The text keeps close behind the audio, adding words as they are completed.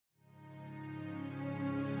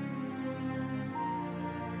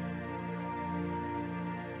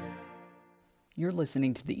You're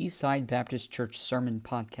listening to the Eastside Baptist Church Sermon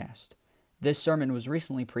Podcast. This sermon was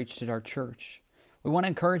recently preached at our church. We want to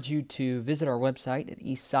encourage you to visit our website at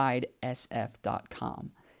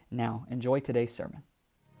eastsidesf.com. Now, enjoy today's sermon.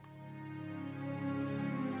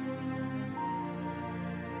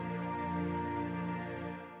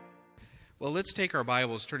 Well, let's take our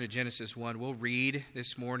Bibles, turn to Genesis 1. We'll read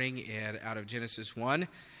this morning out of Genesis 1,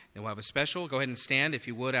 and we'll have a special. Go ahead and stand, if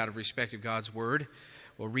you would, out of respect of God's Word.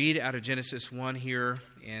 We'll read out of Genesis 1 here,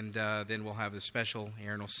 and then we'll have the special.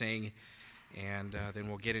 Aaron will sing, and then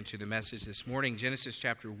we'll get into the message this morning. Genesis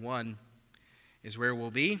chapter 1 is where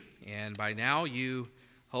we'll be, and by now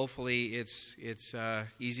hopefully it's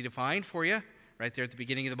easy to find for you. Right there at the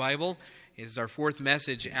beginning of the Bible is our fourth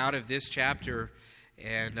message out of this chapter.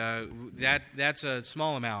 And that's a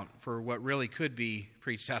small amount for what really could be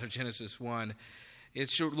preached out of Genesis 1.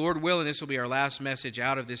 It's Lord willing, this will be our last message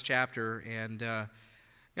out of this chapter. And I'm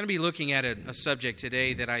going to be looking at a subject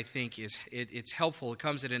today that I think it's helpful. It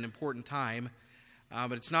comes at an important time,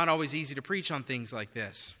 but it's not always easy to preach on things like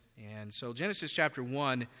this. And so Genesis chapter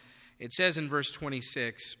 1, it says in verse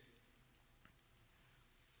 26,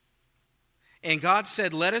 "And God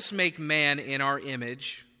said, 'Let us make man in our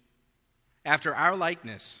image, after our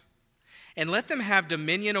likeness, and let them have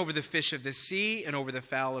dominion over the fish of the sea, and over the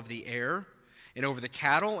fowl of the air, and over the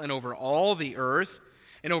cattle, and over all the earth,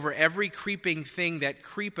 and over every creeping thing that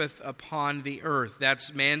creepeth upon the earth.'"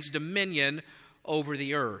 That's man's dominion over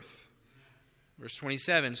the earth. Verse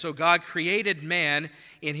 27, "So God created man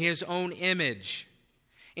in his own image.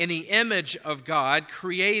 In the image of God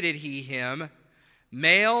created he him,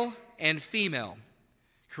 male and female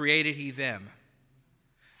created he them."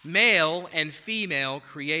 Male and female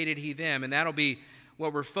created he them. And that'll be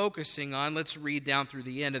what we're focusing on. Let's read down through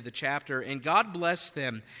the end of the chapter. "And God blessed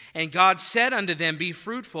them. And God said unto them, Be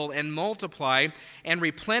fruitful and multiply and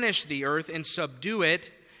replenish the earth and subdue it,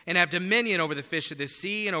 and have dominion over the fish of the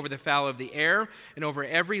sea and over the fowl of the air and over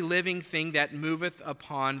every living thing that moveth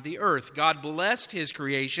upon the earth." God blessed his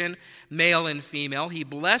creation, male and female. He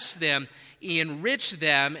blessed them. He enriched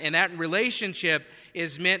them. And that relationship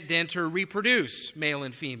is meant then to reproduce, male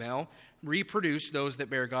and female. Reproduce those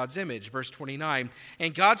that bear God's image. Verse 29,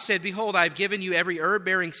 "And God said, Behold, I have given you every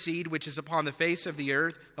herb-bearing seed which is upon the face of the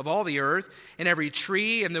earth, of all the earth, and every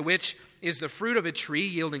tree in the which is the fruit of a tree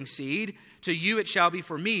yielding seed. To you it shall be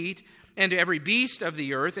for meat, and to every beast of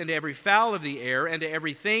the earth, and to every fowl of the air, and to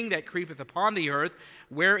everything that creepeth upon the earth,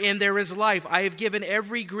 wherein there is life. I have given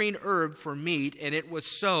every green herb for meat," and it was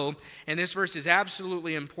so. And this verse is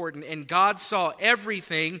absolutely important. "And God saw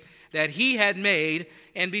everything that he had made,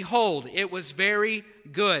 and behold, it was very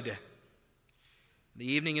good. The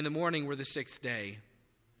evening and the morning were the sixth day."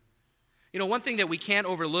 You know, one thing that we can't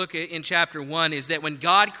overlook in chapter 1 is that when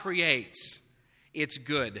God creates, it's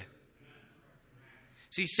good.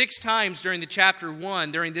 See, 6 times during the chapter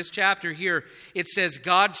 1, during this chapter here, it says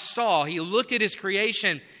God saw. He looked at his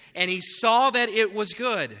creation, and he saw that it was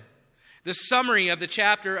good. The summary of the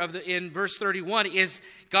chapter in verse 31 is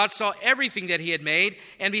God saw everything that he had made,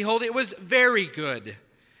 and behold, it was very good.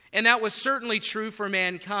 And that was certainly true for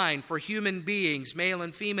mankind, for human beings, male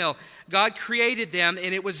and female. God created them,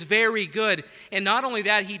 and it was very good. And not only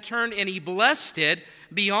that, he turned and he blessed it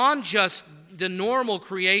beyond just the normal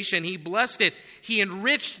creation. He blessed it. He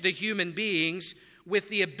enriched the human beings with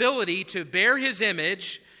the ability to bear his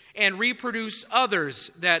image and reproduce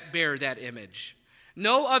others that bear that image.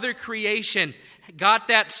 No other creation got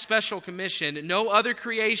that special commission. No other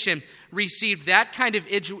creation received that kind of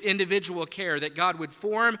individual care, that God would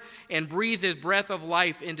form and breathe his breath of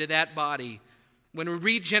life into that body. When we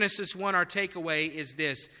read Genesis 1, our takeaway is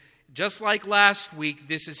this: just like last week,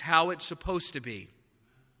 this is how it's supposed to be.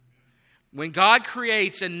 When God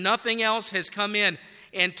creates and nothing else has come in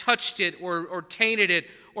and touched it or tainted it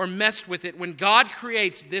or messed with it, when God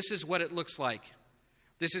creates, this is what it looks like.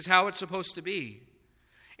 This is how it's supposed to be.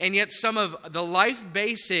 And yet some of the life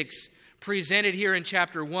basics presented here in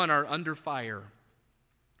chapter 1 are under fire.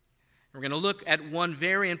 We're going to look at one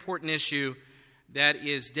very important issue that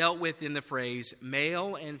is dealt with in the phrase,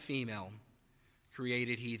 male and female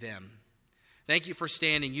created he them. Thank you for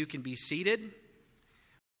standing. You can be seated.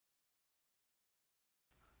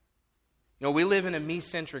 You know, we live in a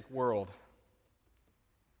me-centric world.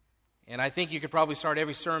 And I think you could probably start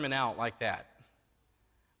every sermon out like that.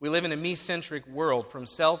 We live in a me-centric world, from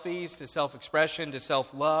selfies to self-expression to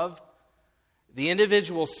self-love. The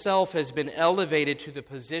individual self has been elevated to the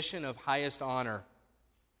position of highest honor.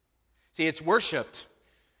 See, it's worshipped.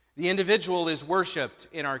 The individual is worshipped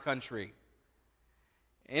in our country.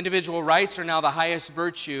 Individual rights are now the highest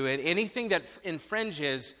virtue, and anything that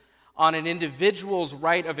infringes on an individual's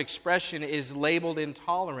right of expression is labeled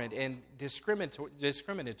intolerant and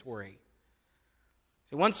discriminatory.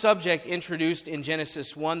 So one subject introduced in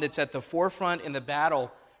Genesis 1 that's at the forefront in the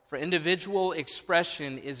battle for individual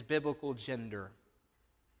expression is biblical gender.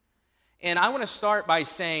 And I want to start by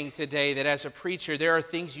saying today that as a preacher, there are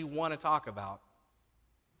things you want to talk about.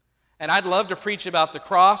 And I'd love to preach about the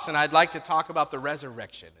cross, and I'd like to talk about the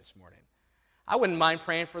resurrection this morning. I wouldn't mind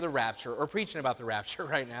praying for the rapture or preaching about the rapture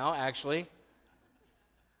right now, actually.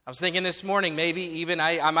 I was thinking this morning, maybe even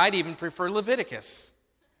I might even prefer Leviticus.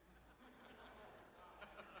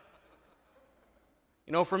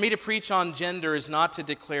 You know, for me to preach on gender is not to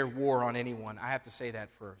declare war on anyone. I have to say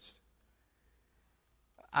that first.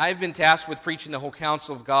 I've been tasked with preaching the whole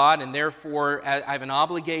counsel of God, and therefore I have an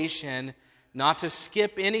obligation not to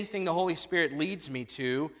skip anything the Holy Spirit leads me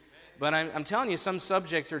to. But I'm telling you, some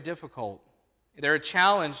subjects are difficult. They're a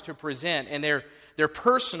challenge to present, and they're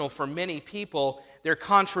personal for many people. They're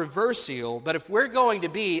controversial. But if we're going to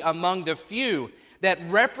be among the few that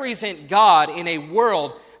represent God in a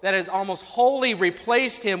world that has almost wholly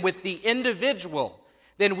replaced Him with the individual,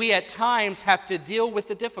 then we at times have to deal with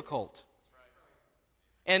the difficult.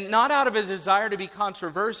 And not out of a desire to be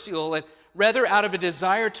controversial, and rather out of a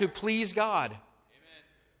desire to please God. Amen.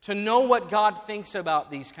 To know what God thinks about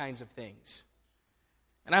these kinds of things.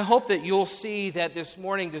 And I hope that you'll see that this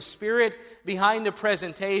morning the spirit behind the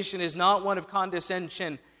presentation is not one of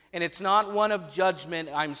condescension, and it's not one of judgment.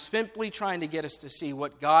 I'm simply trying to get us to see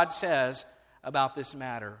what God says about this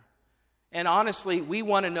matter. And honestly, we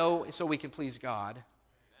want to know so we can please God.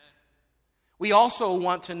 We also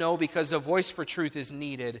want to know because a voice for truth is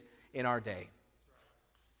needed in our day.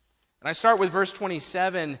 And I start with verse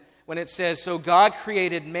 27 when it says, "So God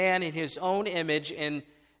created man in His own image, and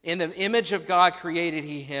in the image of God created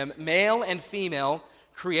He him. Male and female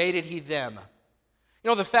created He them."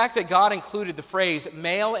 You know, the fact that God included the phrase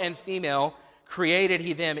male and female created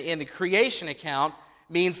He them in the creation account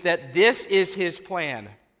means that this is His plan.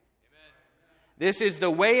 Amen. This is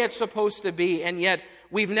the way it's supposed to be, and yet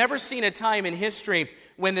we've never seen a time in history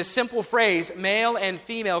when the simple phrase, male and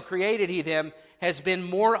female created He them, has been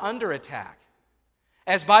more under attack.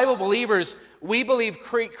 As Bible believers, we believe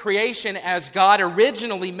creation as God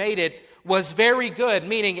originally made it was very good,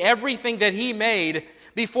 meaning everything that He made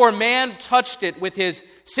before man touched it with his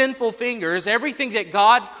sinful fingers, everything that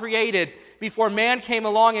God created before man came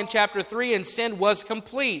along in chapter 3 and sinned was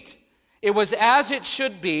complete. It was as it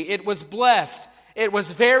should be. It was blessed. It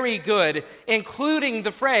was very good, including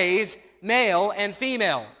the phrase, male and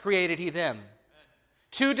female created He them.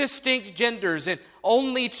 Two distinct genders, and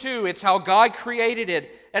only two. It's how God created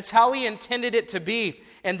it. That's how He intended it to be.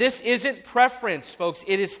 And this isn't preference, folks.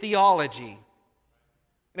 It is theology.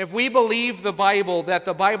 And if we believe the Bible, that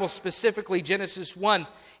the Bible specifically, Genesis 1,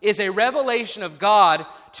 is a revelation of God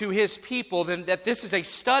to His people, then that this is a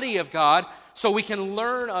study of God so we can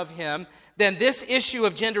learn of Him, then this issue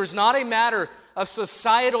of gender is not a matter of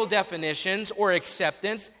societal definitions or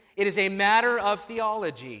acceptance. It is a matter of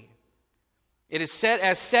theology. It is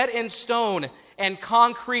set in stone and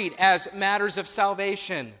concrete as matters of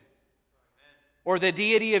salvation or the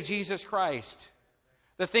deity of Jesus Christ.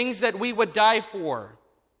 The things that we would die for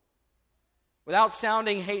without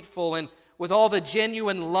sounding hateful and with all the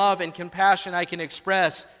genuine love and compassion I can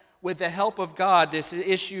express with the help of God. This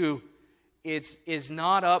issue is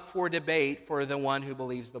not up for debate for the one who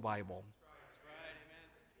believes the Bible.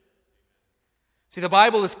 See, the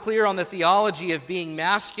Bible is clear on the theology of being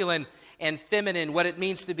masculine and feminine, what it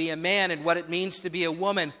means to be a man and what it means to be a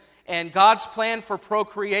woman. And God's plan for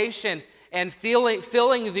procreation and filling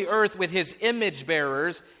the earth with His image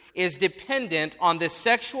bearers is dependent on the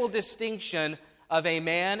sexual distinction of a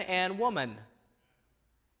man and woman.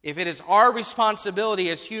 If it is our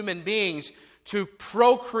responsibility as human beings to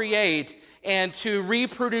procreate and to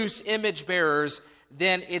reproduce image bearers,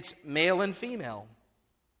 then it's male and female.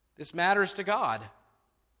 This matters to God.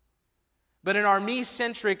 But in our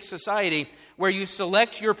me-centric society, where you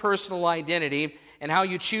select your personal identity and how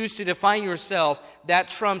you choose to define yourself, that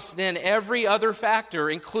trumps then every other factor,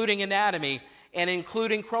 including anatomy and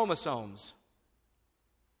including chromosomes.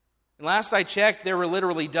 And last I checked, there were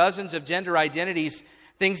literally dozens of gender identities.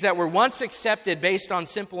 Things that were once accepted based on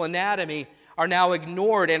simple anatomy are now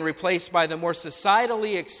ignored and replaced by the more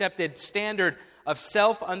societally accepted standard of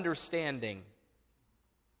self-understanding.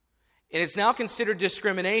 And it's now considered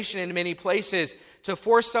discrimination in many places to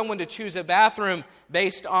force someone to choose a bathroom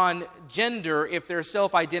based on gender if their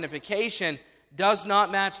self-identification does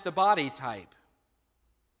not match the body type.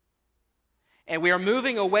 And we are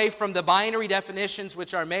moving away from the binary definitions,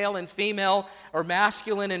 which are male and female, or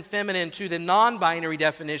masculine and feminine, to the non-binary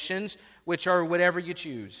definitions, which are whatever you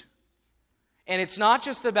choose. And it's not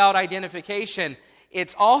just about identification,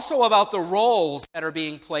 it's also about the roles that are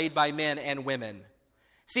being played by men and women.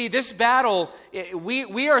 See, this battle,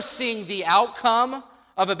 we are seeing the outcome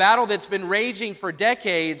of a battle that's been raging for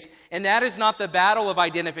decades, and that is not the battle of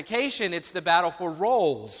identification, it's the battle for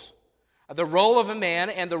roles. The role of a man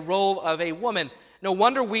and the role of a woman. No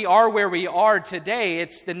wonder we are where we are today.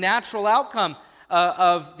 It's the natural outcome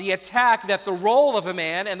of the attack that the role of a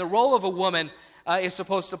man and the role of a woman is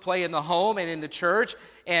supposed to play in the home and in the church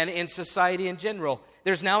and in society in general.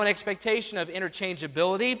 There's now an expectation of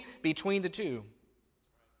interchangeability between the two.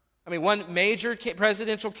 I mean, one major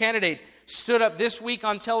presidential candidate stood up this week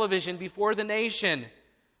on television before the nation,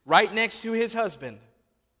 right next to his husband.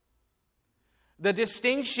 The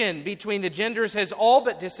distinction between the genders has all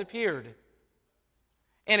but disappeared.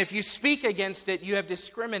 And if you speak against it, you have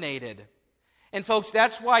discriminated. And folks,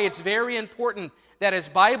 that's why it's very important that as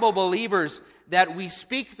Bible believers that we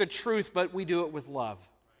speak the truth, but we do it with love.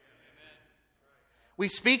 We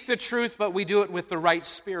speak the truth, but we do it with the right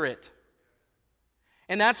spirit.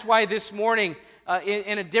 And that's why this morning,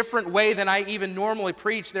 in a different way than I even normally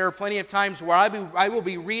preach, there are plenty of times where I will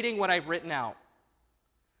be reading what I've written out.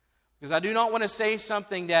 Because I do not want to say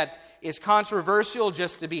something that is controversial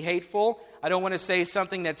just to be hateful. I don't want to say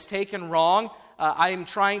something that's taken wrong. I am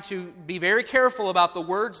trying to be very careful about the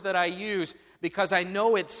words that I use because I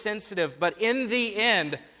know it's sensitive. But in the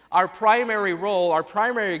end, our primary role, our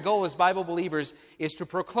primary goal as Bible believers is to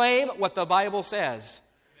proclaim what the Bible says.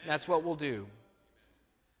 That's what we'll do.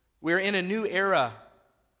 We're in a new era.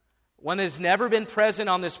 One that has never been present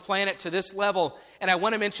on this planet to this level. And I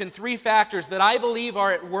want to mention 3 factors that I believe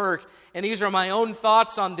are at work. And these are my own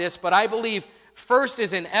thoughts on this. But I believe first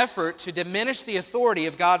is an effort to diminish the authority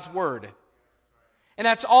of God's Word. And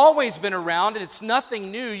that's always been around. And it's nothing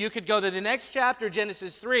new. You could go to the next chapter,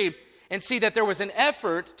 Genesis 3, and see that there was an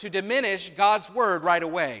effort to diminish God's Word right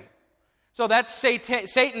away. So that's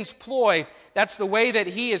Satan's ploy. That's the way that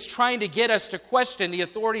he is trying to get us to question the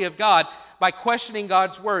authority of God by questioning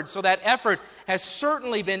God's Word. So that effort has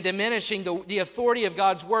certainly been diminishing the authority of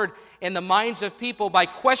God's Word in the minds of people by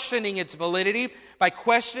questioning its validity, by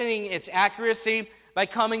questioning its accuracy, by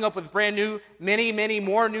coming up with brand new, many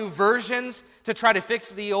more new versions to try to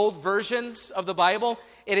fix the old versions of the Bible.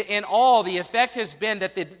 In all, the effect has been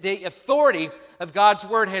that the authority of God's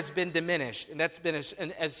Word has been diminished. And that's been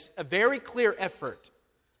a very clear effort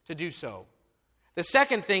to do so. The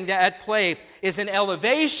second thing that at play is an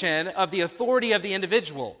elevation of the authority of the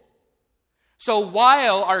individual. So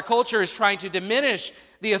while our culture is trying to diminish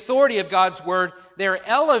the authority of God's Word, they're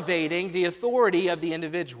elevating the authority of the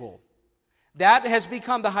individual. That has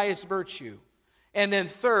become the highest virtue. And then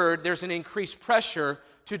third, there's an increased pressure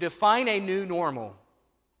to define a new normal.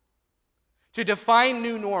 To define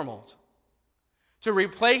new normals. To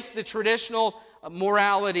replace the traditional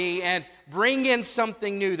morality and bring in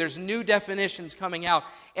something new. There's new definitions coming out.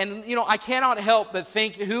 And, I cannot help but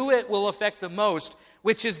think who it will affect the most,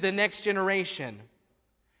 which is the next generation.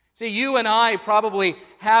 See, you and I probably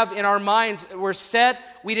have in our minds, we're set.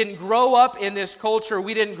 We didn't grow up in this culture.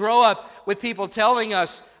 We didn't grow up with people telling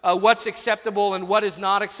us what's acceptable and what is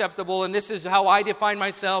not acceptable. And this is how I define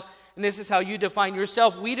myself. And this is how you define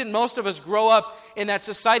yourself. Most of us grow up in that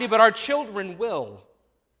society, but our children will.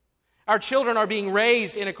 Our children are being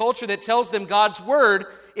raised in a culture that tells them God's Word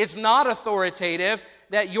is not authoritative,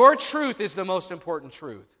 that your truth is the most important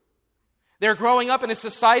truth. They're growing up in a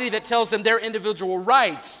society that tells them their individual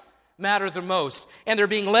rights matter the most. And they're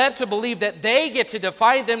being led to believe that they get to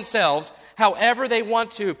define themselves however they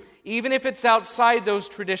want to, even if it's outside those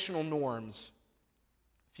traditional norms.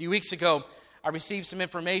 A few weeks ago, I received some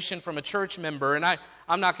information from a church member, and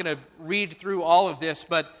I'm not going to read through all of this,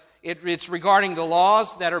 but it's regarding the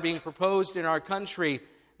laws that are being proposed in our country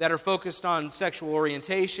that are focused on sexual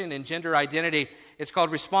orientation and gender identity. It's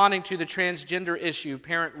called Responding to the Transgender Issue,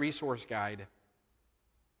 Parent Resource Guide.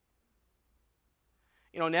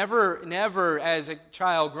 Never as a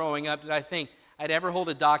child growing up did I think I'd ever hold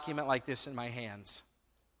a document like this in my hands.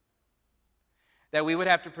 That we would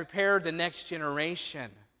have to prepare the next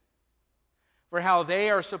generation for how they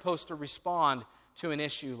are supposed to respond to an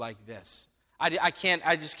issue like this. I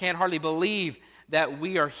just can't hardly believe that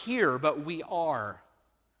we are here, but we are.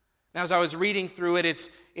 Now, as I was reading through it,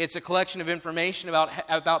 it's a collection of information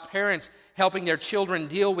about parents helping their children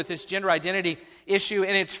deal with this gender identity issue,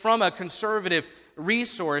 and it's from a conservative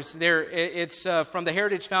resource. It's from the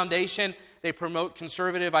Heritage Foundation. They promote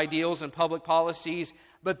conservative ideals and public policies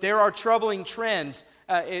But there are troubling trends.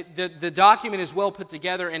 The document is well put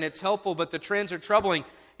together and it's helpful, but the trends are troubling.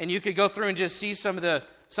 And you could go through and just see some of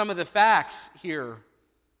the facts here.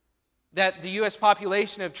 That the U.S.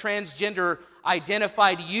 population of transgender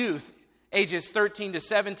identified youth, ages 13 to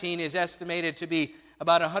 17, is estimated to be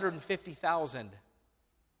about 150,000.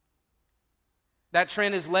 That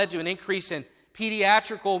trend has led to an increase in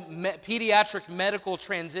pediatric medical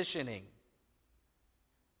transitioning.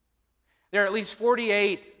 There are at least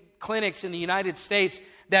 48 clinics in the United States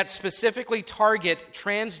that specifically target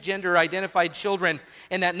transgender identified children,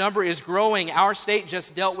 and that number is growing. Our state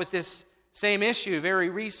just dealt with this same issue very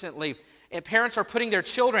recently. And parents are putting their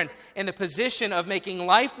children in the position of making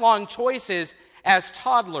lifelong choices as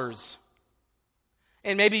toddlers.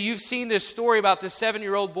 And maybe you've seen this story about this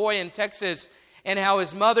 7-year-old boy in Texas and how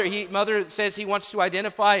his mother says he wants to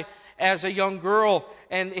identify as a young girl,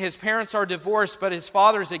 and his parents are divorced, but his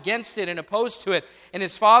father's against it and opposed to it. And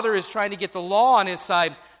his father is trying to get the law on his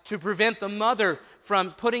side to prevent the mother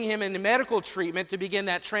from putting him into medical treatment to begin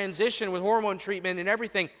that transition with hormone treatment and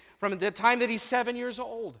everything from the time that he's 7 years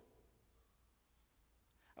old.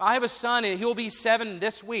 I have a son, and he'll be 7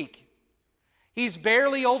 this week. He's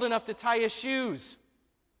barely old enough to tie his shoes.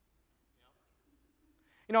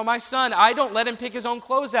 You know, my son, I don't let him pick his own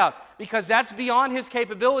clothes out because that's beyond his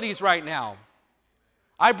capabilities right now.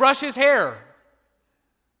 I brush his hair.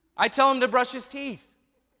 I tell him to brush his teeth.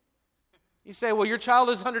 You say, well, your child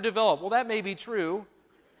is underdeveloped. Well, that may be true.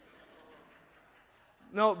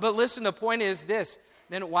 No, but listen, the point is this.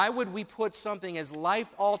 Then why would we put something as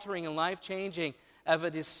life-altering and life-changing of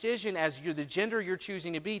a decision as the gender you're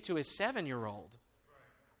choosing to be to a 7-year-old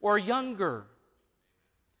or younger?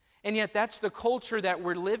 And yet that's the culture that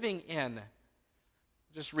we're living in.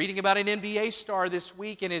 Just reading about an NBA star this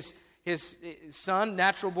week, and his son,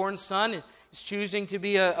 natural-born son, is choosing to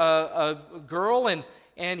be a girl,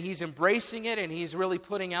 and he's embracing it, and he's really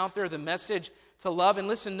putting out there the message to love. And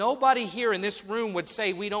listen, nobody here in this room would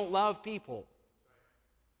say we don't love people.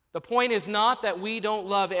 The point is not that we don't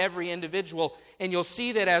love every individual, and you'll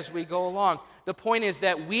see that as we go along. The point is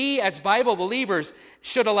that we, as Bible believers,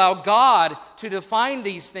 should allow God to define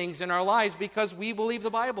these things in our lives because we believe the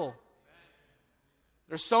Bible.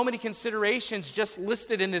 There's so many considerations just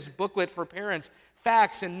listed in this booklet for parents,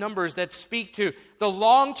 facts and numbers that speak to the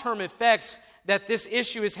long-term effects that this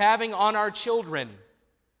issue is having on our children.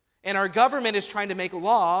 And our government is trying to make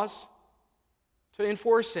laws to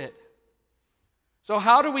enforce it. So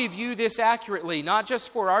how do we view this accurately, not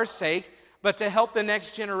just for our sake, but to help the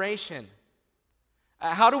next generation?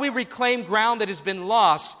 How do we reclaim ground that has been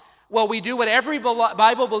lost? Well, we do what every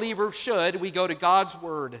Bible believer should. We go to God's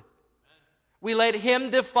Word. We let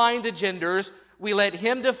Him define the genders. We let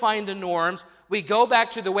Him define the norms. We go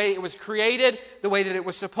back to the way it was created, the way that it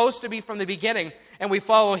was supposed to be from the beginning, and we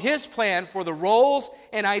follow His plan for the roles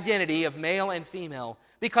and identity of male and female.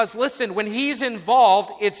 Because listen, when He's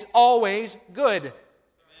involved, it's always good.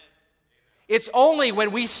 It's only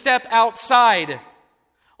when we step outside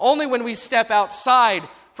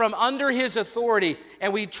from under His authority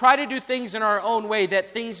and we try to do things in our own way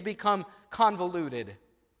that things become convoluted.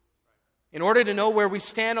 In order to know where we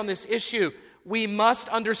stand on this issue, we must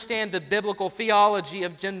understand the biblical theology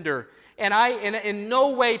of gender. And in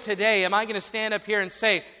no way today am I going to stand up here and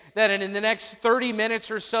say that in the next 30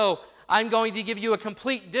 minutes or so, I'm going to give you a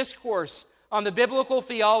complete discourse on the biblical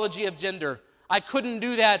theology of gender. I couldn't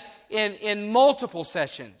do that in multiple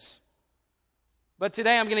sessions. But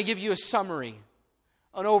today I'm going to give you a summary,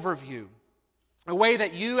 an overview, a way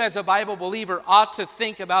that you as a Bible believer ought to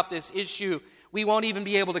think about this issue. We won't even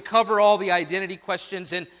be able to cover all the identity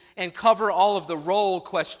questions and cover all of the role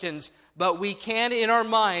questions, but we can, in our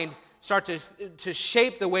mind, start to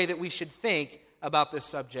shape the way that we should think about this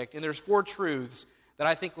subject. And there's 4 truths that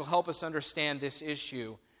I think will help us understand this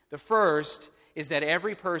issue. The first is that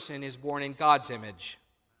every person is born in God's image.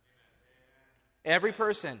 Every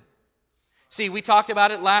person. See, we talked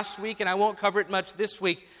about it last week, and I won't cover it much this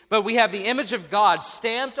week, but we have the image of God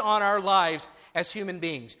stamped on our lives as human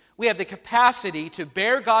beings. We have the capacity to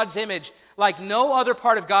bear God's image like no other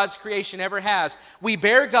part of God's creation ever has. We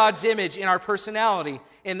bear God's image in our personality,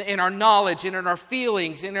 in our knowledge, and in our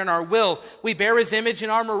feelings, and in our will. We bear His image in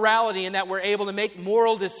our morality in that we're able to make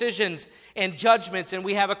moral decisions and judgments, and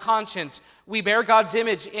we have a conscience. We bear God's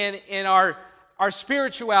image in our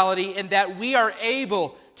spirituality in that we are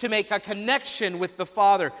able to make a connection with the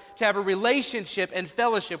Father, to have a relationship and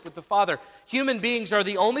fellowship with the Father. Human beings are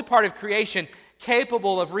the only part of creation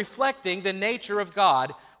capable of reflecting the nature of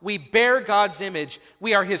God. We bear God's image.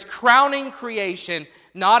 We are His crowning creation,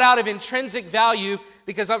 not out of intrinsic value,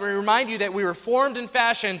 because let me remind you that we were formed and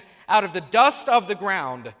fashioned out of the dust of the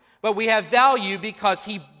ground, but we have value because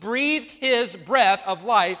he breathed his breath of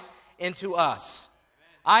life into us.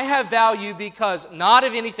 I have value because not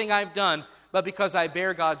of anything I've done, but because I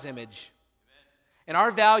bear God's image. And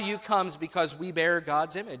our value comes because we bear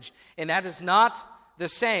God's image. And that is not the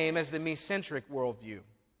same as the me-centric worldview.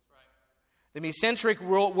 The me-centric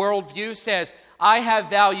worldview says, I have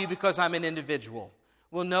value because I'm an individual.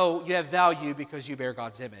 Well, no, you have value because you bear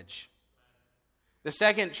God's image. The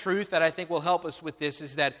second truth that I think will help us with this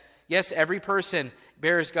is that, yes, every person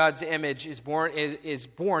bears God's image, is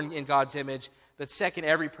born in God's image. But second,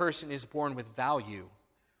 every person is born with value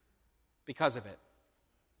because of it.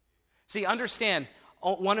 See, understand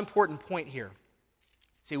one important point here.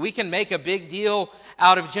 See, we can make a big deal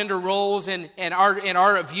out of gender roles, and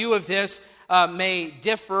our view of this may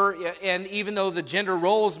differ. And even though the gender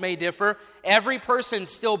roles may differ, every person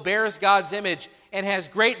still bears God's image and has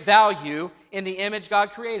great value in the image God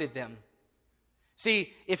created them.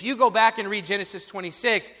 See, if you go back and read Genesis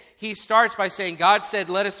 26, he starts by saying, God said,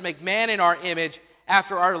 let us make man in our image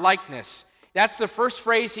after our likeness. That's the first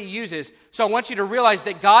phrase he uses. So I want you to realize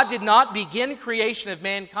that God did not begin creation of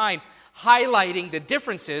mankind highlighting the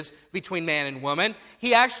differences between man and woman.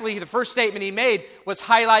 He actually, the first statement he made was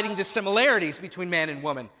highlighting the similarities between man and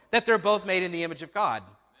woman, that they're both made in the image of God.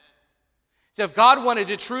 So if God wanted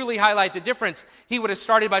to truly highlight the difference, he would have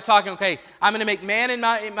started by talking, okay, I'm going to make man in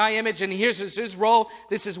my image, and here's his role,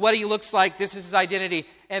 this is what he looks like, this is his identity,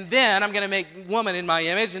 and then I'm going to make woman in my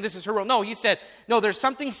image, and this is her role. No, he said, no, there's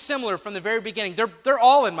something similar from the very beginning. They're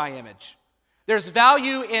all in my image. There's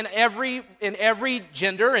value in every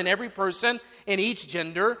gender, in every person, in each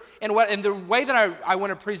gender. And the way that I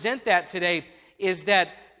want to present that today is that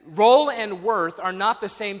role and worth are not the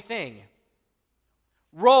same thing.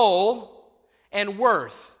 Role and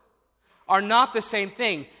worth are not the same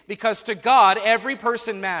thing, because to God, every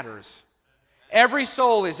person matters. Every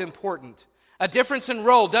soul is important. A difference in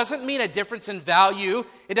role doesn't mean a difference in value.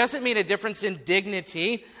 It doesn't mean a difference in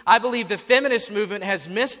dignity. I believe the feminist movement has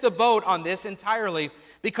missed the boat on this entirely,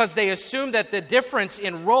 because they assume that the difference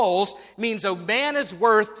in roles means a man is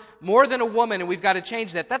worth more than a woman, and we've got to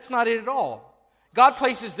change that. That's not it at all. God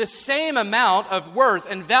places the same amount of worth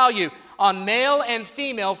and value on male and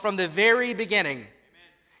female from the very beginning. Amen.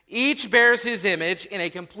 Each bears his image in a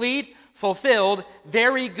complete, fulfilled,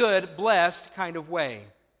 very good, blessed kind of way.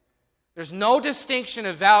 There's no distinction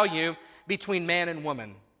of value between man and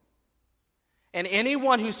woman. And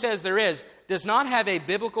anyone who says there is does not have a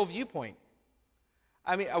biblical viewpoint.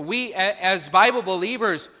 I mean, we as Bible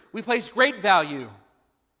believers, we place great value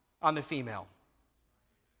on the female.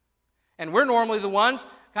 And we're normally the ones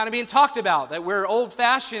kind of being talked about, that we're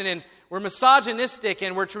old-fashioned and we're misogynistic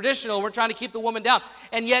and we're traditional and we're trying to keep the woman down.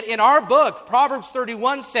 And yet in our book, Proverbs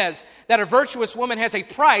 31 says that a virtuous woman has a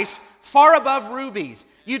price far above rubies.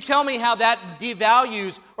 You tell me how that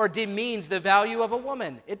devalues or demeans the value of a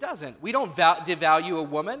woman. It doesn't. We don't devalue a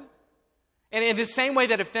woman. And in the same way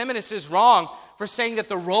that a feminist is wrong for saying that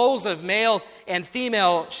the roles of male and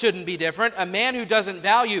female shouldn't be different, a man who doesn't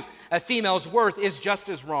value a female's worth is just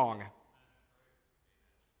as wrong.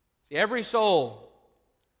 See, every soul,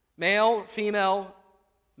 male, female,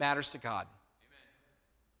 matters to God. Amen.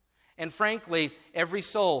 And frankly, every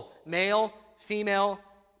soul, male, female,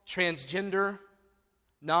 transgender,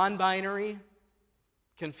 non-binary,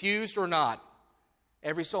 confused or not,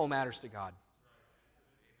 every soul matters to God.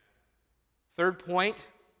 Third point,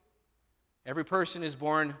 every person is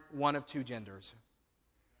born one of two genders.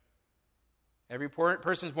 Every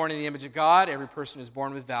person is born in the image of God. Every person is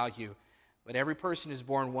born with value. But every person is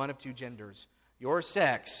born one of two genders. Your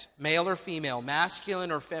sex, male or female,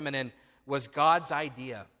 masculine or feminine, was God's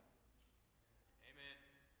idea. Amen.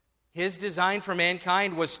 His design for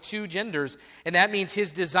mankind was two genders, and that means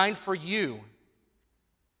his design for you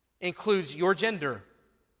includes your gender.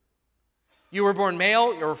 You were born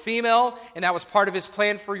male or female, and that was part of his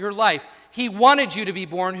plan for your life. He wanted you to be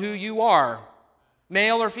born who you are,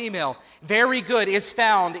 male or female. Very good is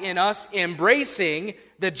found in us embracing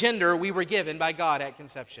the gender we were given by God at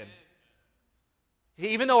conception.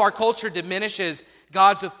 Even though our culture diminishes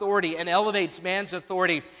God's authority and elevates man's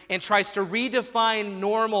authority and tries to redefine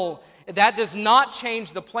normal, that does not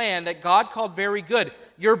change the plan that God called very good.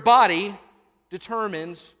 Your body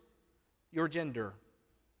determines your gender.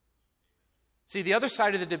 See, the other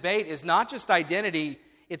side of the debate is not just identity,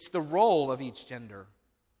 it's the role of each gender.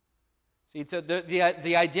 See,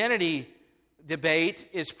 the identity debate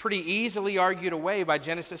is pretty easily argued away by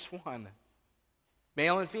Genesis 1.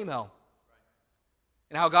 Male and female.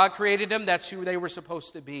 And how God created them, that's who they were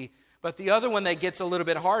supposed to be. But the other one that gets a little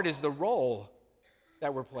bit hard is the role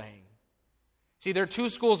that we're playing. See, there are two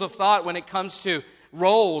schools of thought when it comes to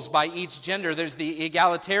roles by each gender. There's the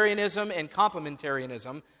egalitarianism and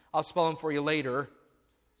complementarianism. I'll spell them for you later.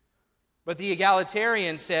 But the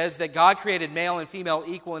egalitarian says that God created male and female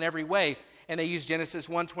equal in every way. And they use Genesis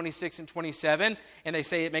 1:26 and 27. And they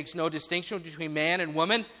say it makes no distinction between man and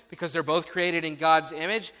woman because they're both created in God's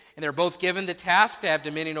image. And they're both given the task to have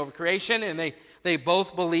dominion over creation. And they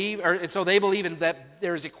both believe, so they believe in that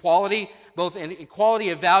there's equality, both in equality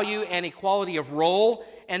of value and equality of role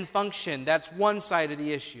and function. That's one side of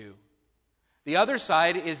the issue. The other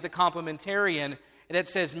side is the complementarian that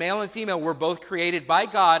says male and female were both created by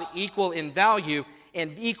God, equal in value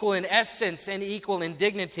and equal in essence and equal in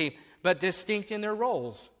dignity, but distinct in their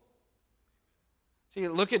roles. See,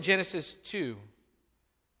 look at Genesis 2.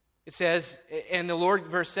 It says, and the Lord,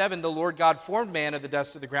 verse 7, the Lord God formed man of the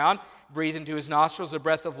dust of the ground, breathed into his nostrils the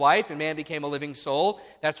breath of life, and man became a living soul.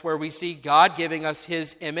 That's where we see God giving us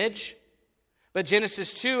his image. But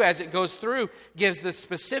Genesis 2, as it goes through, gives the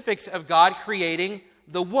specifics of God creating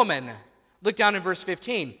the woman. Look down in verse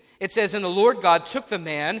 15. It says, and the Lord God took the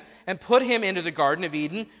man and put him into the Garden of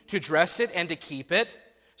Eden to dress it and to keep it.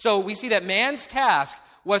 So we see that man's task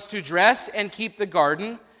was to dress and keep the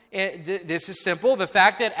garden. This is simple. The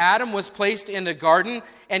fact that Adam was placed in the garden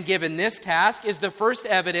and given this task is the first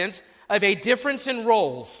evidence of a difference in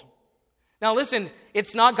roles. Now listen,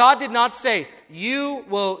 it's not, God did not say, you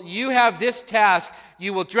have this task,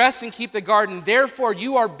 you will dress and keep the garden, therefore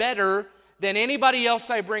you are better than anybody else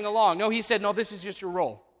I bring along. No, he said, no, this is just your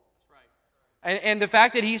role. That's right. And the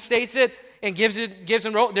fact that he states it and gives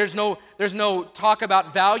him role, there's no talk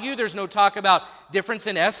about value, there's no talk about difference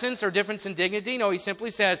in essence or difference in dignity. No, he simply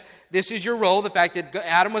says, this is your role. The fact that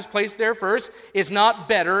Adam was placed there first is not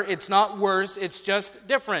better, it's not worse, it's just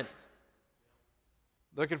different.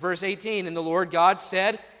 Look at verse 18. And the Lord God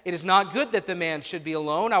said, it is not good that the man should be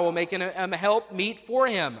alone. I will make a help meet for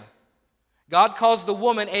him. God calls the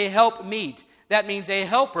woman a help meet. That means a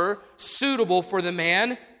helper suitable for the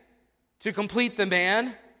man to complete the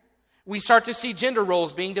man. We start to see gender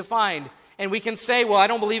roles being defined. And we can say, well, I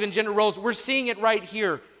don't believe in gender roles. We're seeing it right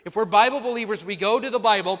here. If we're Bible believers, we go to the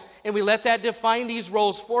Bible and we let that define these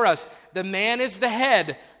roles for us. The man is the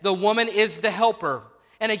head. The woman is the helper.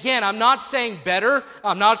 And again, I'm not saying better.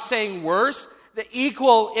 I'm not saying worse. The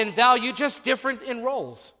equal in value, just different in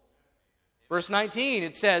roles. Verse 19,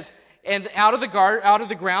 it says, and out of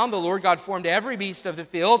the ground the Lord God formed every beast of the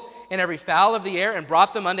field and every fowl of the air and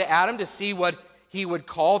brought them unto Adam to see what he would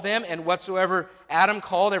call them. And whatsoever Adam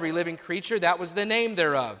called every living creature, that was the name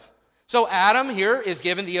thereof. So Adam here is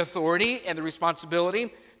given the authority and the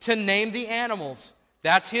responsibility to name the animals.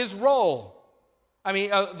 That's his role. I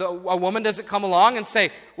mean, a woman doesn't come along and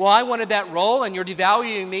say, well, I wanted that role and you're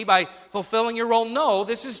devaluing me by fulfilling your role. No,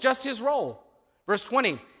 this is just his role. Verse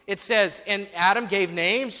 20, it says, and Adam gave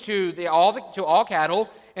names to all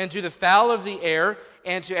cattle and to the fowl of the air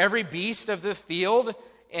and to every beast of the field.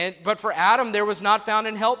 But for Adam, there was not found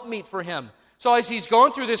an helpmeet for him. So as he's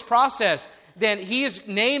going through this process, then he is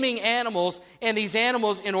naming animals, and these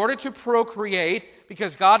animals, in order to procreate,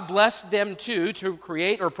 because God blessed them to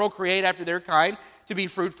create or procreate after their kind, to be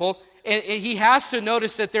fruitful, and he has to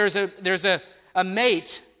notice that there's a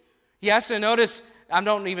mate. He has to notice, I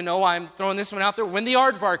don't even know why I'm throwing this one out there, when the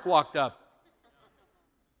aardvark walked up.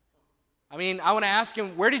 I mean, I want to ask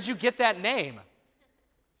him, where did you get that name?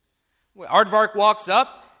 Aardvark walks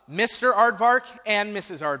up, Mr. Aardvark and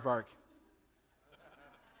Mrs. Aardvark.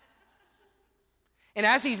 And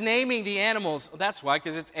as he's naming the animals, well, that's why,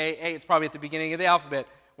 because it's it's probably at the beginning of the alphabet,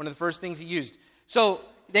 one of the first things he used. So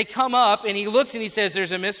they come up, and he looks and he says,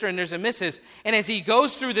 there's a Mr. and there's a Mrs. And as he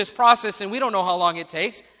goes through this process, and we don't know how long it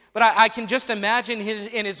takes, but I can just imagine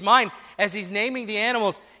in his mind, as he's naming the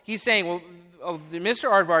animals, he's saying, well, Mr.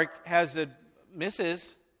 Aardvark has a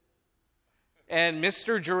Mrs., and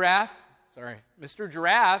Mr. Giraffe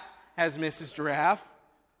has Mrs. Giraffe,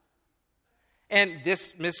 and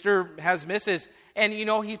this Mr. has Mrs., and you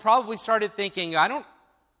know, he probably started thinking, I don't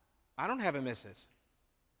have a Mrs.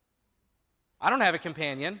 I don't have a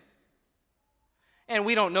companion. And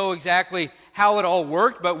we don't know exactly how it all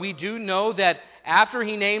worked, but we do know that after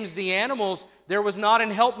he names the animals, there was not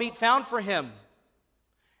an helpmeet found for him.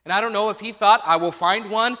 And I don't know if he thought, I will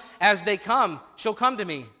find one as they come. She'll come to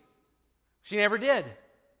me. She never did.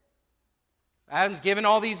 Adam's given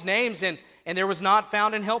all these names, and there was not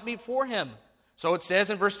found an helpmeet for him. So it says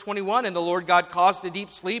in verse 21, and the Lord God caused a deep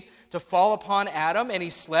sleep to fall upon Adam, and he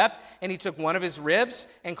slept, and he took one of his ribs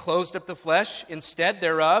and closed up the flesh instead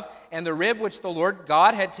thereof, and the rib which the Lord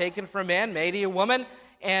God had taken from man made he a woman,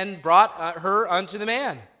 and brought her unto the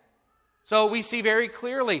man. So we see very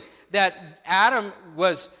clearly that Adam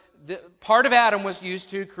was part of Adam was used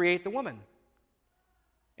to create the woman.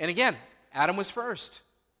 And again, Adam was first.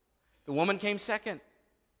 The woman came second.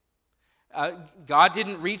 God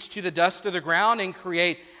didn't reach to the dust of the ground and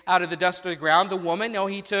create out of the dust of the ground the woman. No,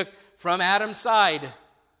 he took from Adam's side.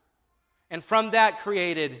 And from that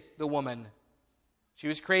created the woman. She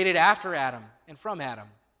was created after Adam and from Adam.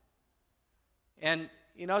 And,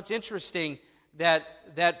 it's interesting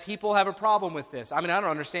that people have a problem with this. I mean, I don't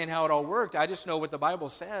understand how it all worked. I just know what the Bible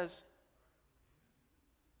says.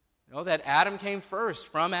 That Adam came first.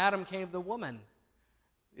 From Adam came the woman.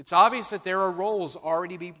 It's obvious that there are roles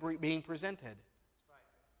already being presented.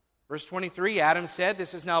 Verse 23, Adam said,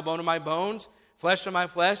 "This is now bone of my bones, flesh of my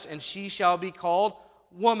flesh, and she shall be called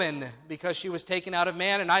woman, because she was taken out of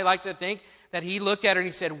man." And I like to think that he looked at her and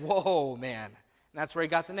he said, "Whoa, man." And that's where he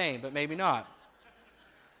got the name, but maybe not.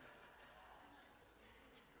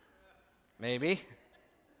 Maybe.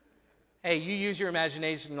 Hey, you use your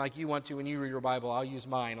imagination like you want to when you read your Bible. I'll use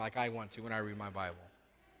mine like I want to when I read my Bible.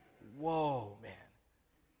 Whoa, man.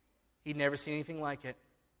 He'd never seen anything like it.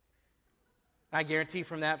 I guarantee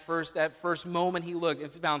from that first moment he looked,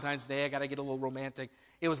 it's Valentine's Day, I got to get a little romantic.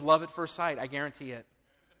 It was love at first sight, I guarantee it.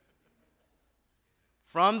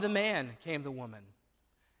 From the man came the woman.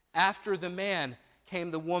 After the man came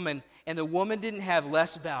the woman, and the woman didn't have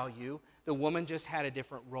less value. The woman just had a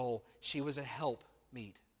different role. She was a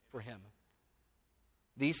helpmeet for him.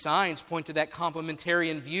 These signs point to that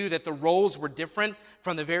complementarian view that the roles were different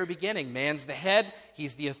from the very beginning. Man's the head,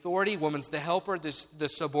 he's the authority, woman's the helper, the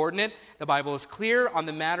subordinate. The Bible is clear on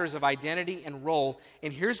the matters of identity and role.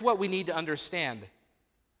 And here's what we need to understand.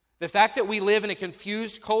 The fact that we live in a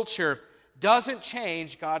confused culture doesn't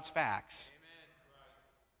change God's facts.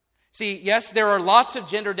 See, yes, there are lots of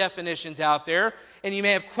gender definitions out there, and you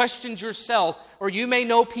may have questioned yourself, or you may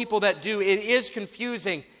know people that do. It is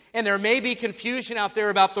confusing. And there may be confusion out there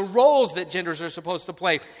about the roles that genders are supposed to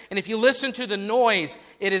play. And if you listen to the noise,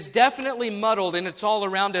 it is definitely muddled and it's all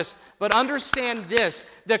around us. But understand this,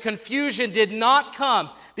 the confusion did not come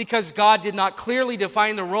because God did not clearly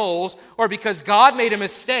define the roles or because God made a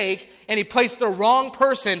mistake and He placed the wrong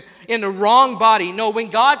person in the wrong body. No, when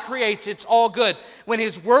God creates, it's all good. When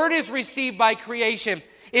His Word is received by creation,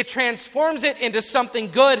 it transforms it into something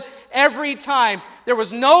good every time. There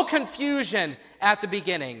was no confusion at the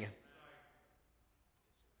beginning.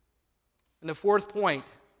 And the fourth point,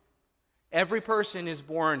 every person is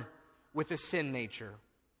born with a sin nature.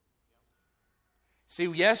 See,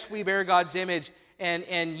 yes, we bear God's image,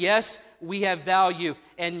 and yes, we have value,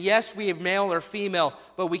 and yes, we have male or female,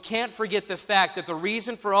 but we can't forget the fact that the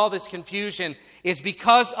reason for all this confusion is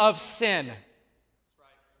because of sin.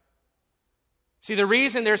 See, the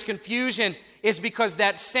reason there's confusion is because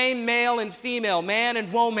that same male and female, man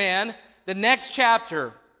and woman, the next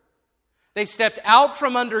chapter, they stepped out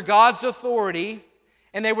from under God's authority,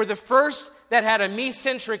 and they were the first that had a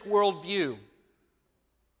me-centric worldview.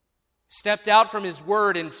 Stepped out from His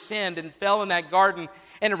Word and sinned and fell in that garden,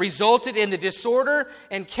 and it resulted in the disorder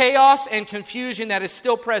and chaos and confusion that is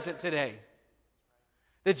still present today.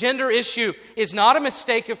 The gender issue is not a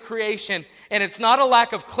mistake of creation, and it's not a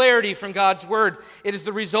lack of clarity from God's Word. It is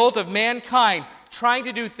the result of mankind trying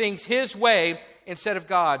to do things His way instead of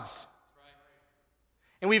God's.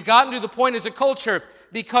 And we've gotten to the point as a culture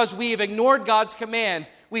because we have ignored God's command.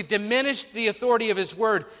 We've diminished the authority of His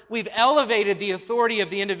Word. We've elevated the authority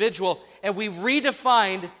of the individual, and we've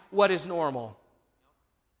redefined what is normal.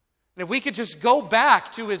 And if we could just go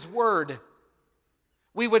back to His Word,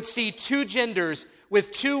 we would see two genders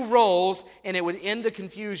with two roles, and it would end the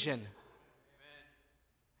confusion. Amen.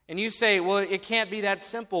 And you say, well, it can't be that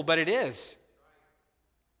simple, but it is.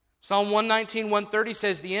 Psalm 119, 130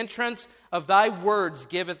 says, "The entrance of thy words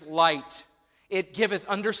giveth light. It giveth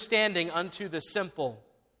understanding unto the simple."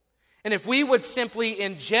 And if we would simply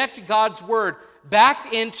inject God's Word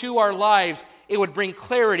back into our lives, it would bring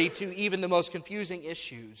clarity to even the most confusing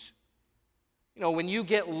issues. You know, when you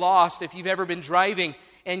get lost, if you've ever been driving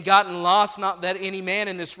and gotten lost, not that any man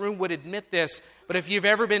in this room would admit this, but if you've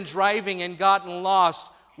ever been driving and gotten lost,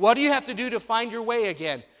 what do you have to do to find your way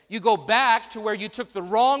again? You go back to where you took the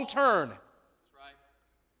wrong turn. That's right.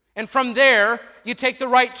 And from there, you take the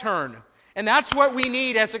right turn. And that's what we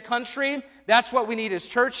need as a country. That's what we need as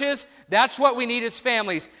churches. That's what we need as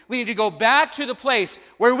families. We need to go back to the place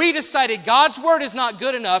where we decided God's Word is not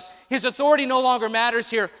good enough. His authority no longer matters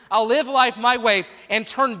here. I'll live life my way, and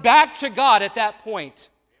turn back to God at that point.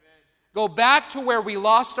 Amen. Go back to where we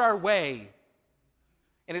lost our way.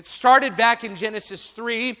 And it started back in Genesis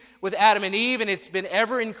 3 with Adam and Eve, and it's been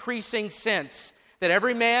ever increasing since. That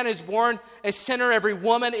every man is born a sinner, every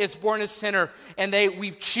woman is born a sinner, and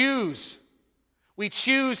we choose. We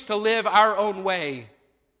choose to live our own way.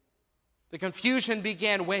 The confusion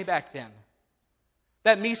began way back then.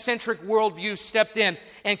 That me-centric worldview stepped in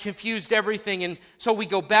and confused everything. And so we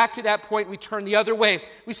go back to that point. We turn the other way.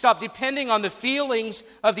 We stop depending on the feelings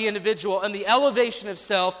of the individual and the elevation of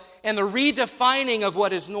self and the redefining of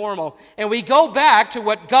what is normal. And we go back to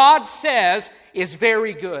what God says is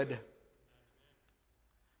very good.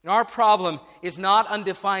 And our problem is not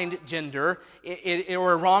undefined gender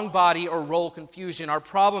or a wrong body or role confusion. Our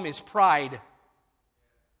problem is pride.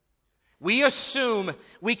 We assume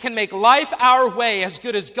we can make life our way as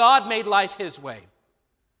good as God made life His way.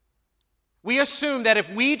 We assume that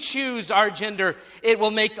if we choose our gender, it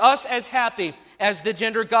will make us as happy as the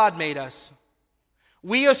gender God made us.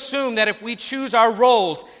 We assume that if we choose our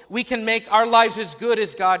roles, we can make our lives as good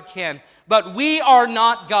as God can. But we are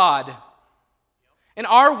not God. And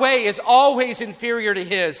our way is always inferior to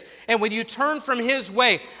His. And when you turn from His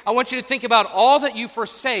way, I want you to think about all that you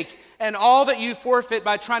forsake and all that you forfeit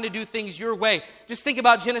by trying to do things your way. Just think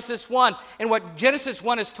about Genesis 1. And what Genesis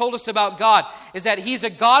 1 has told us about God is that He's a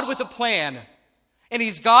God with a plan. And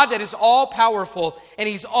He's God that is all-powerful. And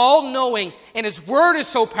He's all-knowing. And His Word is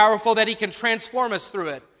so powerful that He can transform us through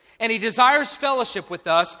it. And He desires fellowship with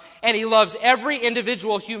us. And He loves every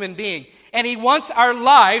individual human being. And He wants our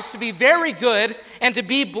lives to be very good and to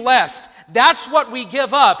be blessed. That's what we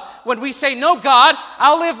give up when we say, no, God,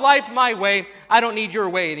 I'll live life my way. I don't need your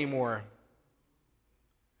way anymore.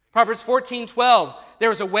 Proverbs 14:12, there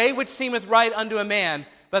is a way which seemeth right unto a man,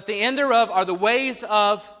 but the end thereof are the ways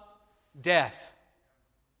of death.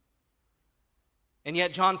 And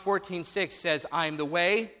yet John 14:6 says, I am the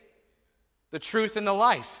way, the truth, and the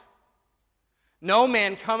life. No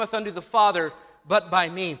man cometh unto the Father but by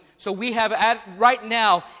me. So we have right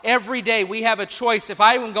now, every day, we have a choice. If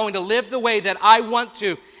I am going to live the way that I want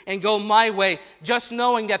to and go my way, just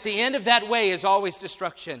knowing that the end of that way is always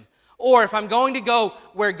destruction. Or if I'm going to go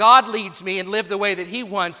where God leads me and live the way that He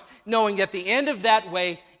wants, knowing that the end of that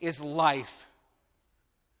way is life.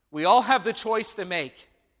 We all have the choice to make.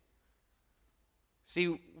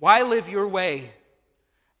 See, why live your way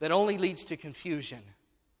that only leads to confusion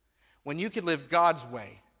when you can live God's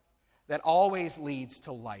way that always leads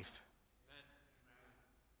to life?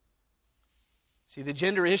 See, the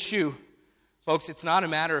gender issue, folks, it's not a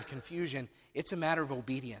matter of confusion. It's a matter of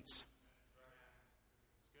obedience.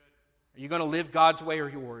 Are you going to live God's way or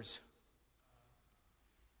yours?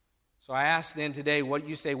 So I ask then today, what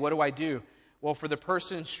you say, what do I do? Well, for the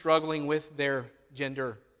person struggling with their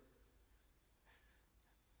gender,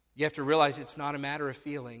 you have to realize it's not a matter of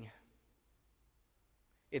feeling.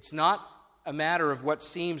 It's not a matter of what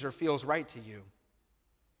seems or feels right to you.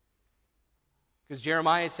 Because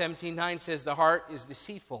Jeremiah 17:9 says the heart is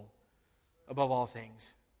deceitful above all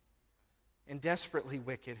things and desperately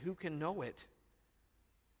wicked. Who can know it?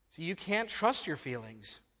 So you can't trust your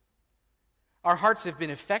feelings. Our hearts have been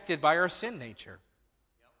affected by our sin nature.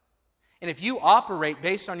 And if you operate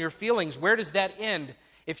based on your feelings, where does that end?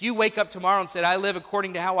 If you wake up tomorrow and say, I live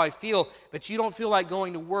according to how I feel, but you don't feel like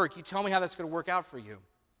going to work, you tell me how that's going to work out for you.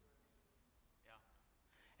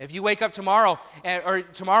 If you wake up tomorrow, or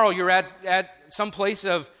tomorrow you're at some place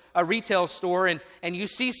of a retail store and you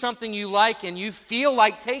see something you like and you feel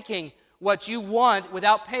like taking what you want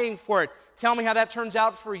without paying for it, tell me how that turns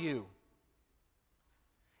out for you.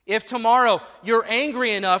 If tomorrow you're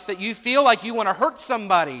angry enough that you feel like you want to hurt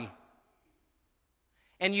somebody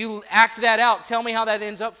and you act that out, tell me how that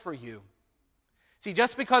ends up for you. See,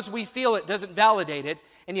 just because we feel it doesn't validate it,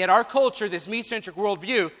 and yet our culture, this me-centric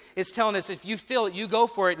worldview, is telling us if you feel it, you go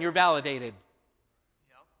for it and you're validated.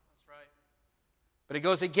 Yep, that's right. But it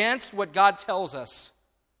goes against what God tells us.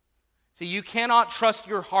 See, you cannot trust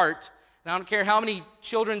your heart. And I don't care how many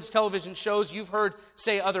children's television shows you've heard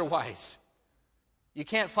say otherwise. You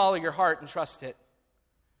can't follow your heart and trust it.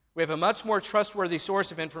 We have a much more trustworthy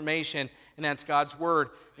source of information, and that's God's Word.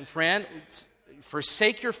 And friend,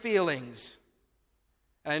 forsake your feelings.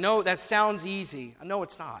 And I know that sounds easy. I know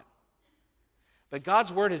it's not. But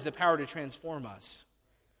God's Word has the power to transform us.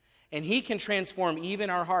 And He can transform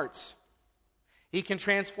even our hearts. He can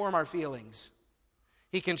transform our feelings.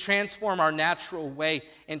 He can transform our natural way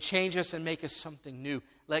and change us and make us something new.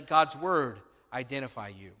 Let God's Word identify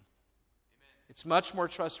you. Amen. It's much more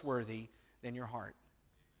trustworthy than your heart.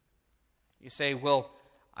 You say, well,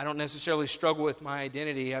 I don't necessarily struggle with my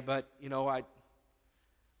identity, but, I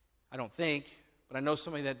don't think. But I know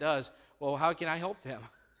somebody that does. Well, how can I help them?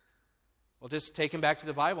 Well, just take them back to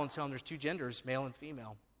the Bible and tell them there's two genders, male and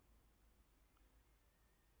female.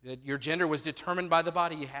 That your gender was determined by the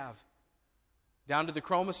body you have. Down to the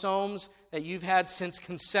chromosomes that you've had since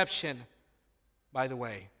conception, by the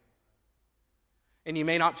way. And you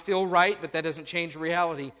may not feel right, but that doesn't change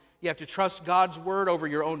reality. You have to trust God's word over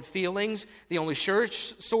your own feelings. The only sure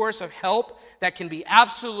source of help that can be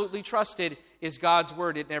absolutely trusted is God's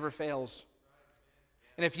word. It never fails.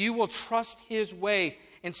 And if you will trust His way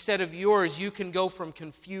instead of yours, you can go from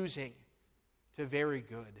confusing to very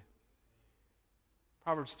good.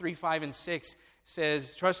 Proverbs 3, 5, and 6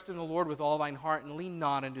 says, trust in the Lord with all thine heart and lean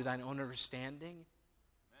not unto thine own understanding.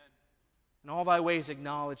 Amen. In all thy ways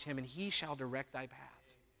acknowledge Him, and He shall direct thy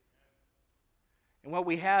paths. And what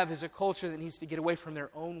we have is a culture that needs to get away from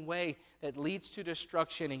their own way that leads to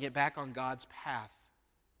destruction and get back on God's path.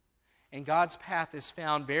 And God's path is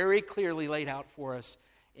found very clearly laid out for us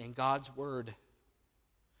in God's Word.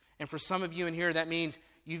 And for some of you in here, that means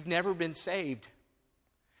you've never been saved.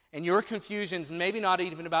 And your confusion's maybe not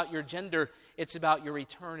even about your gender, it's about your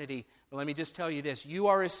eternity. But let me just tell you this. You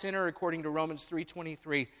are a sinner according to Romans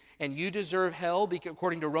 3:23, and you deserve hell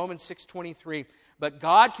according to Romans 6:23. But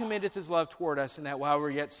God commendeth His love toward us in that while we were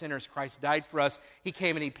yet sinners, Christ died for us. He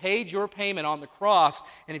came and He paid your payment on the cross.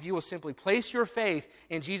 And if you will simply place your faith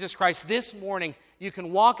in Jesus Christ this morning, you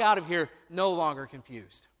can walk out of here no longer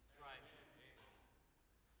confused.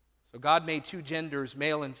 So God made two genders,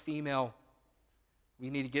 male and female. We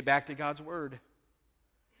need to get back to God's Word.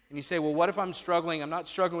 And you say, well, what if I'm struggling? I'm not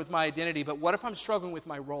struggling with my identity, but what if I'm struggling with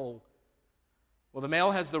my role? Well, the male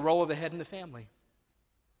has the role of the head in the family.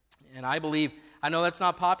 And I know that's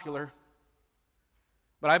not popular,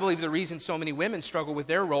 but I believe the reason so many women struggle with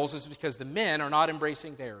their roles is because the men are not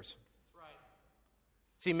embracing theirs. That's right.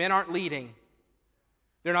 See, men aren't leading.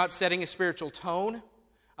 They're not setting a spiritual tone.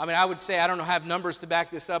 I would say, I don't have numbers to back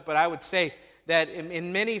this up, but I would say that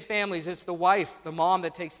in many families, it's the wife, the mom,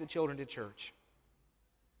 that takes the children to church.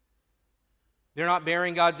 They're not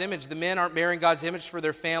bearing God's image. The men aren't bearing God's image for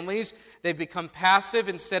their families. They've become passive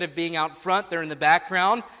instead of being out front. They're in the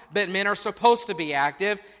background. But men are supposed to be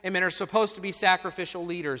active, and men are supposed to be sacrificial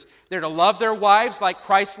leaders. They're to love their wives like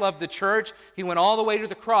Christ loved the church. He went all the way to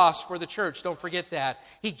the cross for the church. Don't forget that.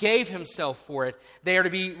 He gave Himself for it. They are to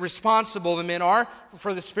be responsible, the men are,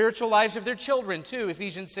 for the spiritual lives of their children too.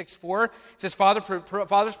 Ephesians 6:4 says,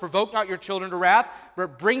 Fathers, provoke not your children to wrath,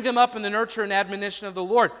 but bring them up in the nurture and admonition of the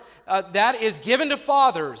Lord. That is given to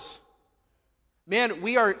fathers. Men,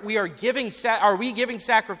 are we giving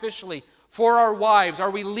sacrificially for our wives?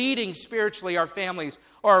 Are we leading spiritually our families?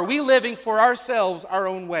 Or are we living for ourselves our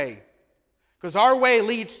own way? Because our way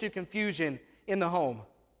leads to confusion in the home.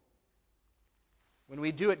 When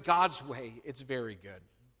we do it God's way, it's very good.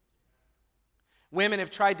 Women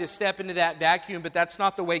have tried to step into that vacuum, but that's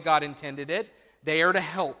not the way God intended it. They are to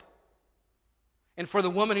help. And for the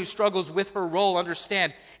woman who struggles with her role,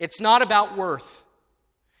 understand, it's not about worth.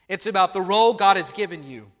 It's about the role God has given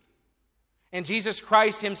you. And Jesus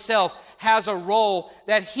Christ Himself has a role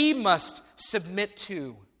that He must submit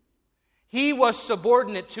to. He was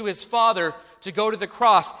subordinate to His Father to go to the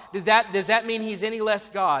cross. Does that mean He's any less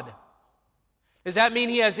God? Does that mean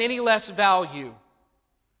He has any less value?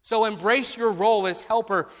 So embrace your role as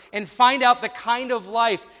helper and find out the kind of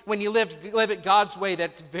life when you live it God's way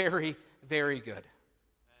that's very, very good.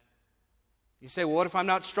 You say, well, what if I'm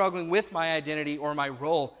not struggling with my identity or my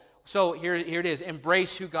role? So here it is.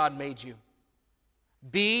 Embrace who God made you.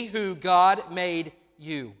 Be who God made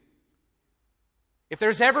you. If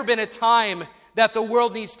there's ever been a time that the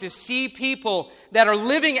world needs to see people that are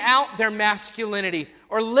living out their masculinity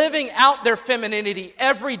or living out their femininity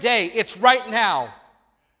every day, it's right now.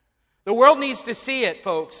 The world needs to see it,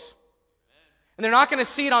 folks. And they're not going to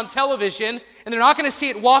see it on television, and they're not going to see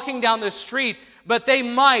it walking down the street, but they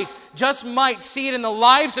just might see it in the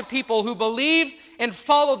lives of people who believe and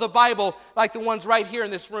follow the Bible, like the ones right here in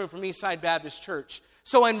this room from Eastside Baptist Church.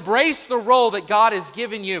 So embrace the role that God has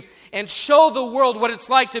given you and show the world what it's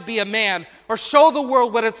like to be a man, or show the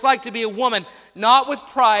world what it's like to be a woman, not with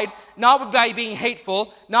pride, not by being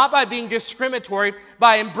hateful, not by being discriminatory,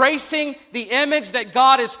 by embracing the image that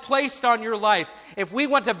God has placed on your life. If we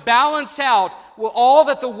want to balance out all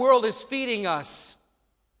that the world is feeding us,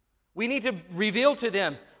 we need to reveal to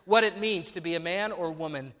them what it means to be a man or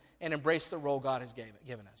woman and embrace the role God has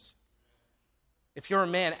given us. If you're a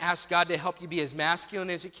man, ask God to help you be as masculine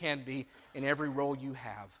as you can be in every role you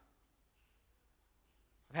have.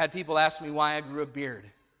 I've had people ask me why I grew a beard.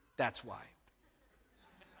 That's why.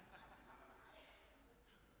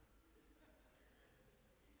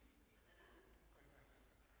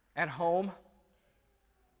 At home,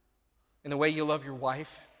 in the way you love your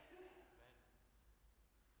wife,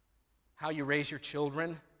 how you raise your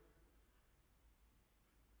children,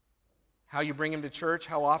 how you bring them to church,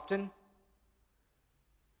 how often,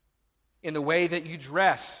 in the way that you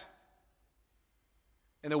dress,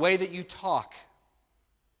 in the way that you talk,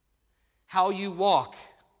 how you walk,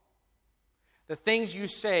 the things you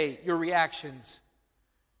say, your reactions.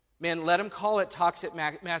 Man, let them call it toxic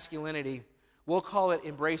masculinity. We'll call it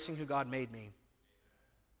embracing who God made me.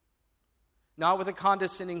 Not with a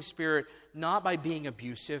condescending spirit, not by being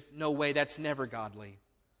abusive. No way, that's never godly.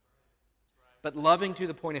 But loving to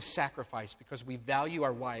the point of sacrifice because we value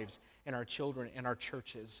our wives and our children and our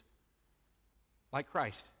churches like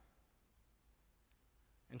Christ.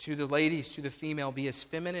 And to the ladies, to the female, be as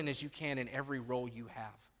feminine as you can in every role you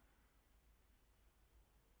have.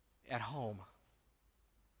 At home,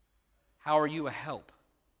 how are you a help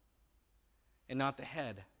and not the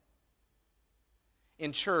head?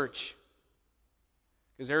 In church,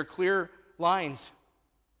 because there are clear lines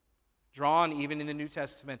drawn even in the New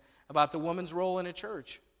Testament about the woman's role in a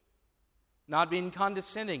church. Not being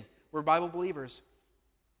condescending. We're Bible believers.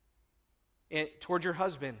 Toward your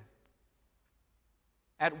husband.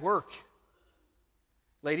 At work.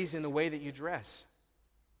 Ladies, in the way that you dress.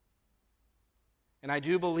 And I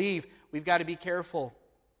do believe we've got to be careful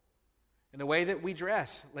in the way that we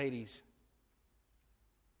dress, ladies.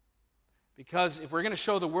 Because if we're going to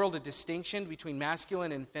show the world a distinction between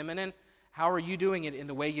masculine and feminine, how are you doing it in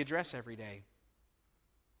the way you dress every day?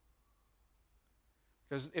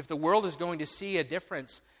 Because if the world is going to see a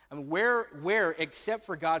difference, I mean, where, except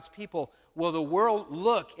for God's people, will the world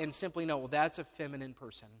look and simply know, well, that's a feminine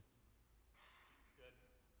person?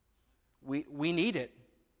 We need it.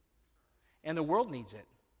 And the world needs it.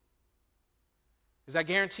 Because I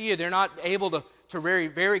guarantee you, they're not able to very,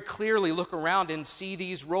 very clearly look around and see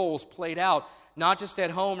these roles played out, not just at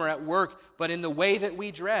home or at work, but in the way that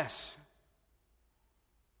we dress.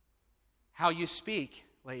 How you speak,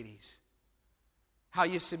 ladies. How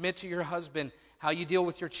you submit to your husband. How you deal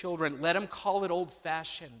with your children. Let them call it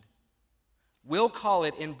old-fashioned. We'll call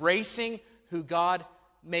it embracing who God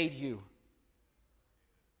made you.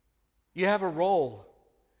 You have a role,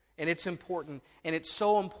 and it's important. And it's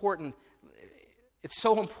so important. It's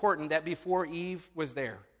so important that before Eve was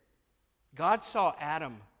there, God saw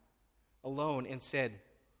Adam alone and said,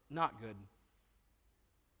 not good.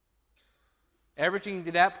 Everything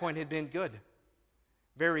to that point had been good,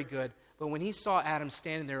 very good. But when he saw Adam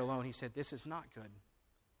standing there alone, he said, this is not good.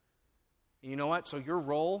 And you know what? So your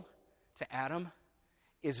role to Adam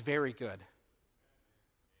is very good.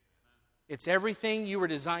 It's everything you were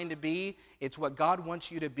designed to be. It's what God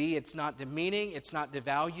wants you to be. It's not demeaning. It's not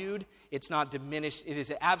devalued. It's not diminished. It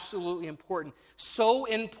is absolutely important. So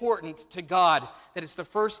important to God that it's the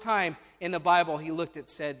first time in the Bible he looked at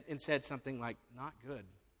said something like, not good.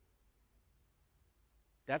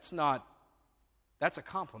 That's a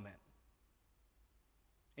compliment.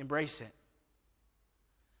 Embrace it.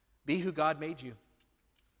 Be who God made you.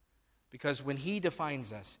 Because when he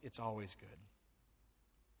defines us, it's always good.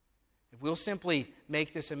 If we'll simply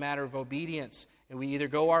make this a matter of obedience and we either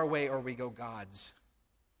go our way or we go God's,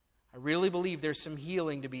 I really believe there's some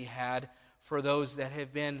healing to be had for those that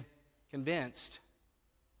have been convinced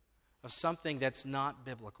of something that's not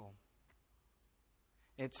biblical.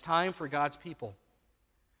 It's time for God's people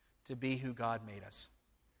to be who God made us.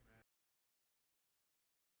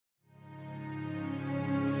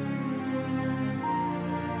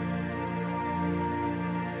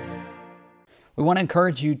 We want to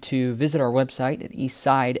encourage you to visit our website at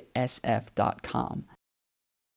eastsidesf.com.